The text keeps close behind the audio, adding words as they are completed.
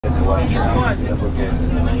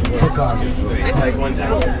Take one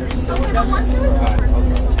time.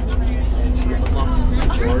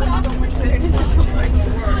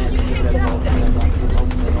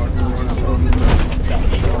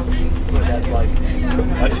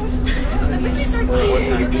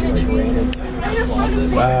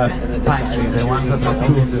 Pine trees, the ones that are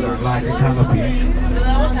proved like a canopy.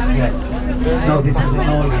 Yeah. No, this is an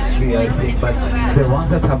olive tree, I think, but the ones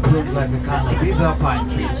that are proved like a canopy, they are pine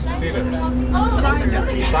trees. Cedars.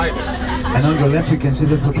 And on your left you can see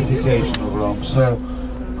the fortification of Rome. So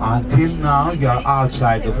until now you are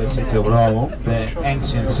outside of the city of Rome, the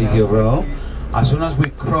ancient city of Rome. As soon as we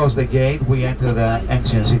cross the gate, we enter the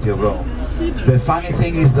ancient city of Rome. The funny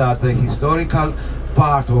thing is that the historical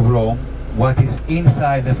part of Rome, what is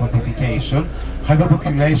inside the fortification, have a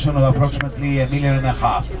population of approximately 1.5 million.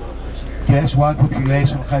 Guess what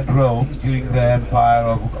population had Rome during the empire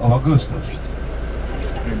of Augustus?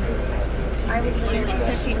 I was literally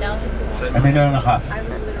 50,000. 1.5 million. I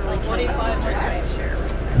was literally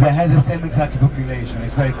 25%. They had the same exact population.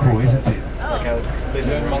 It's very cool, isn't it? They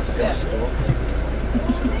learn multicultural.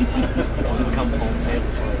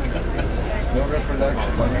 No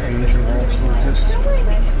reproduction.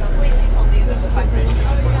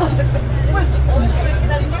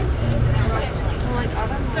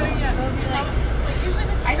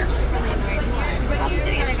 I just really enjoyed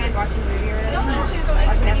sitting in a bed watching a movie or watching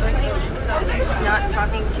Netflix, not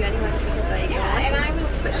talking to anyone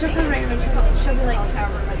because but she'll come right and she'll be like,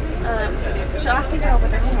 she'll ask me about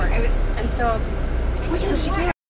their homework, and so she came